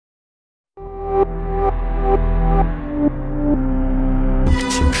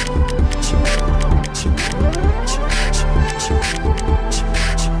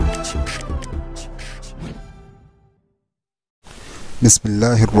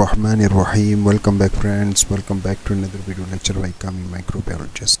Welcome back, friends. Welcome back to another video lecture by Kami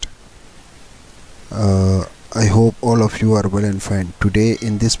Microbiologist. I hope all of you are well and fine. Today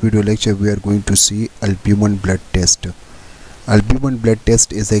in this video lecture we are going to see albumin blood test. Albumin blood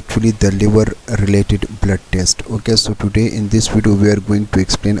test is actually the liver related blood test. Okay, so today in this video we are going to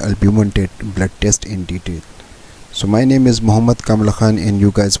explain albumin blood test in detail. So my name is Muhammad Kamal Khan and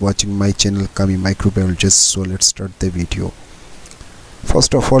you guys watching my channel Kami Microbiologist. So let's start the video.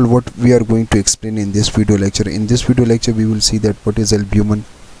 First of all, what we are going to explain in this video lecture. In this video lecture we will see that what is albumin,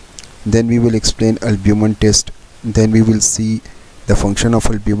 then we will explain albumin test, then we will see the function of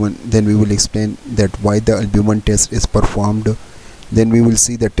albumin, then we will explain that why the albumin test is performed, then we will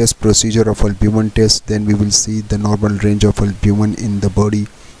see the test procedure of albumin test, then we will see the normal range of albumin in the body,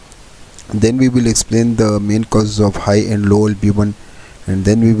 then we will explain the main causes of high and low albumin, and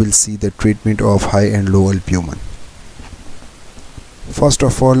then we will see the treatment of high and low albumin. First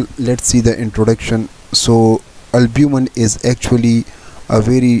of all, let's see the introduction. So albumin is actually a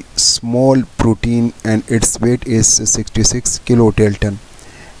very small protein and its weight is 66 kilodalton,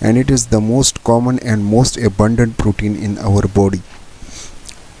 and it is the most common and most abundant protein in our body.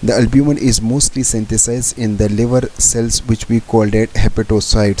 The albumin is mostly synthesized in the liver cells, which we call that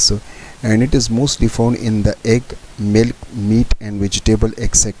hepatocytes, and it is mostly found in the egg, milk, meat and vegetable,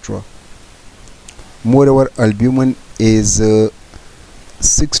 etc. Moreover, albumin is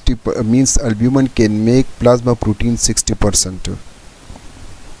means albumin can make plasma protein 60%.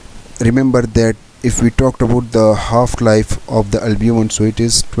 Remember that if we talked about the half-life of the albumin, so it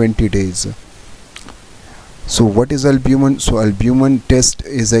is 20 days. So what is albumin? So albumin test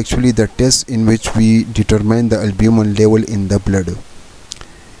is actually the test in which we determine the albumin level in the blood.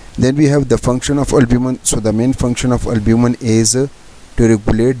 Then we have the function of albumin. So the main function of albumin is to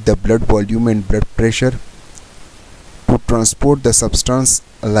regulate the blood volume and blood pressure, to transport the substance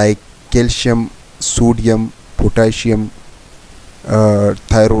like calcium, sodium, potassium,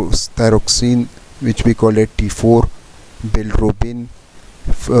 thyroxine, which we call it T4, bilirubin,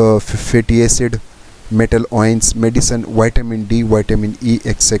 fatty acid, metal ions, medicine, vitamin D, vitamin E,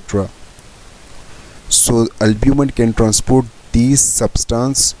 etc. So albumin can transport these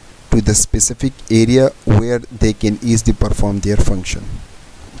substances to the specific area where they can easily perform their function.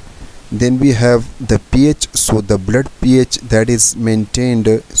 Then we have the pH. So the blood pH that is maintained,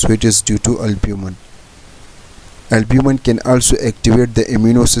 so it is due to albumin. Albumin can also activate the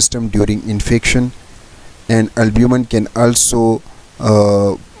immune system during infection, and albumin can also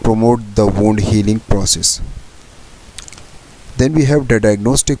promote the wound healing process. Then we have the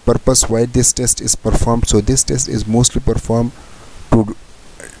diagnostic purpose why this test is performed. So this test is mostly performed to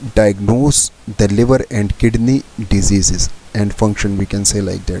diagnose the liver and kidney diseases and function, we can say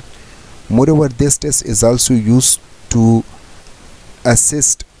like that. Moreover, this test is also used to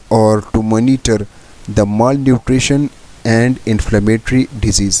assist or to monitor the malnutrition and inflammatory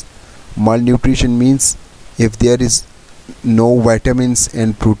disease. Malnutrition means if there is no vitamins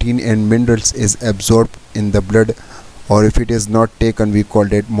and protein and minerals is absorbed in the blood, or if it is not taken, we call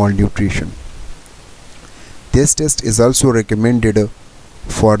that malnutrition. This test is also recommended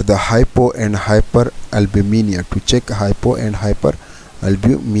for the hypo and hyperalbuminemia, to check hypo and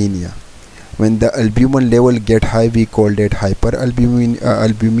hyperalbuminemia. When the albumin level get high, we call that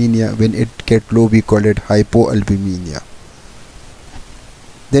hyperalbuminemia. When it get low, we call it hypoalbuminemia.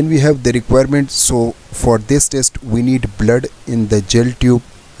 Then we have the requirements. So for this test we need blood in the gel tube,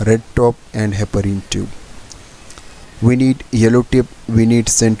 red top and heparin tube. We need yellow tip, we need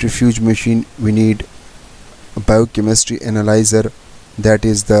centrifuge machine, we need biochemistry analyzer, that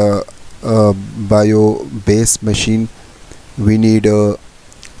is the bio-base machine. We need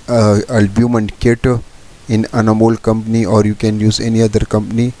albumin kit in Anamol company, or you can use any other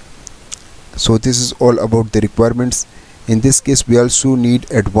company. So this is all about the requirements. In this case we also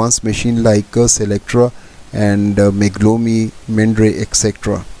need advanced machine like Selectra and Meglomi, Mendre,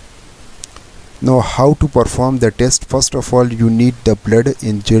 etc. Now how to perform the test? First of all, you need the blood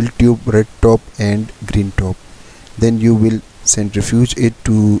in gel tube, red top and green top. Then you will centrifuge it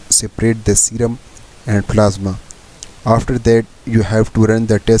to separate the serum and plasma. After that you have to run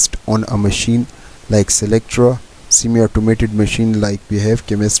the test on a machine like Selectra, semi-automated machine like we have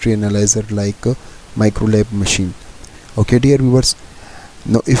chemistry analyzer like microlab machine. Okay dear viewers,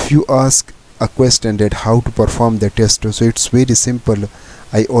 now if you ask a question that how to perform the test, so it's very simple.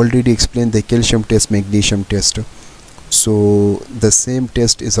 I already explained the calcium test, magnesium test. So the same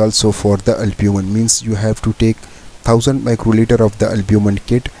test is also for the albumin, means you have to take 1000 microliter of the albumin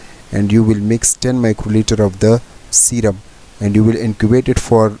kit and you will mix 10 microliter of the serum and you will incubate it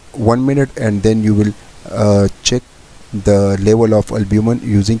for 1 minute, and then you will check the level of albumin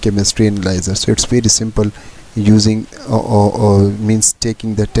using chemistry analyzer. So it's very simple using means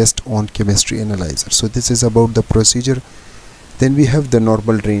taking the test on chemistry analyzer. So this is about the procedure. Then we have the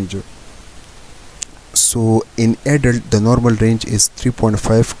normal range. So in adult the normal range is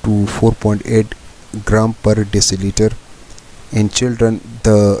 3.5 to 4.8 gram per deciliter. In children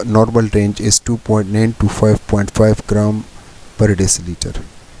the normal range is 2.9 to 5.5 gram per deciliter.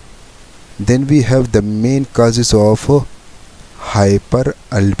 Then we have the main causes of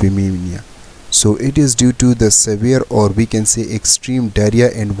hyperalbuminemia. So it is due to the severe, or we can say extreme,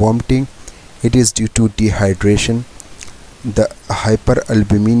 diarrhea and vomiting. It is due to dehydration. The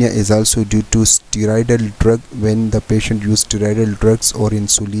hyperalbuminemia is also due to steroidal drug, when the patient use steroidal drugs or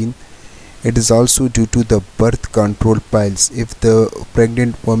insulin. It is also due to the birth control pill. If the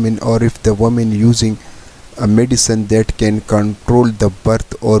pregnant woman, or if the woman using a medicine that can control the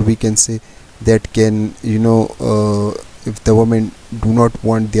birth, or we can say that can if the woman do not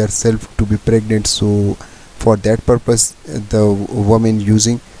want their self to be pregnant, so for that purpose the woman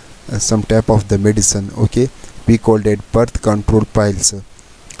using some type of the medicine, okay, we call that birth control pills.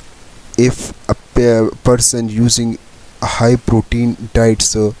 If a person using high protein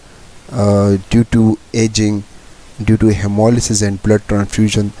diets due to aging, due to hemolysis and blood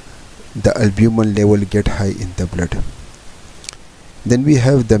transfusion, the albumin level get high in the blood. Then we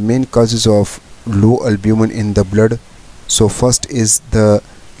have the main causes of low albumin in the blood. So first is the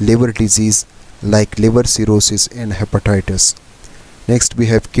liver disease like liver cirrhosis and hepatitis. Next we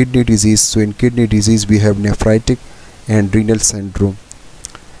have kidney disease. So in kidney disease we have nephritic and renal syndrome.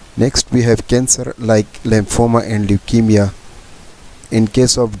 Next we have cancer like lymphoma and leukemia. In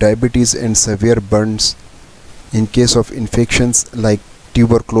case of diabetes and severe burns. In case of infections like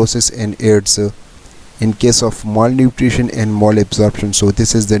tuberculosis and AIDS. In case of malnutrition and malabsorption, so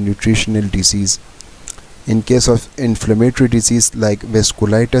this is the nutritional disease. In case of inflammatory disease like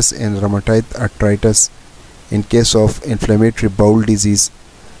vasculitis and rheumatoid arthritis. In case of inflammatory bowel disease,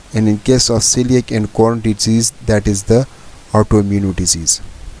 and in case of celiac and Crohn's disease, that is the autoimmune disease.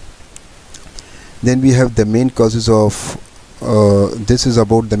 Then we have the main causes of this is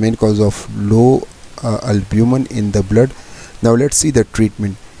about the main cause of low albumin in the blood. Now let's see the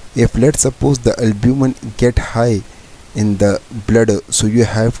treatment. If let's suppose the albumin get high in the blood, so you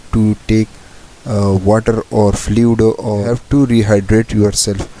have to take water or fluid, or have to rehydrate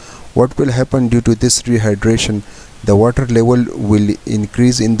yourself. What will happen due to this rehydration? The water level will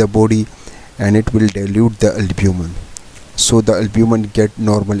increase in the body and it will dilute the albumin, so the albumin get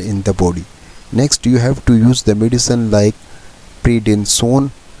normal in the body. Next you have to use the medicine like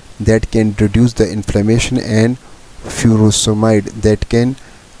prednisone that can reduce the inflammation, and furosemide that can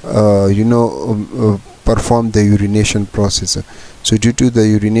perform the urination process. So due to the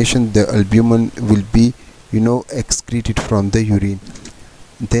urination, the albumin will be excreted from the urine.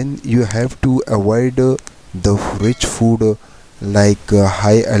 Then you have to avoid the rich food like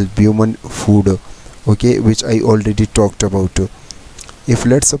high albumin food, okay, which I already talked about. If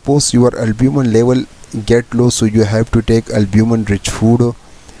let's suppose your albumin level get low, so you have to take albumin rich food.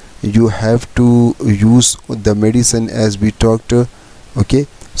 You have to use the medicine as we talked, okay.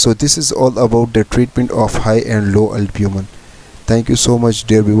 So this is all about the treatment of high and low albumin. Thank you so much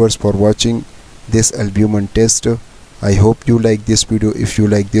dear viewers for watching this albumin test. I hope you like this video. If you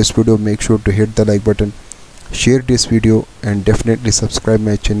like this video, make sure to hit the like button, share this video, and definitely subscribe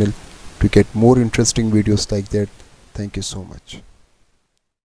my channel to get more interesting videos like that. Thank you so much.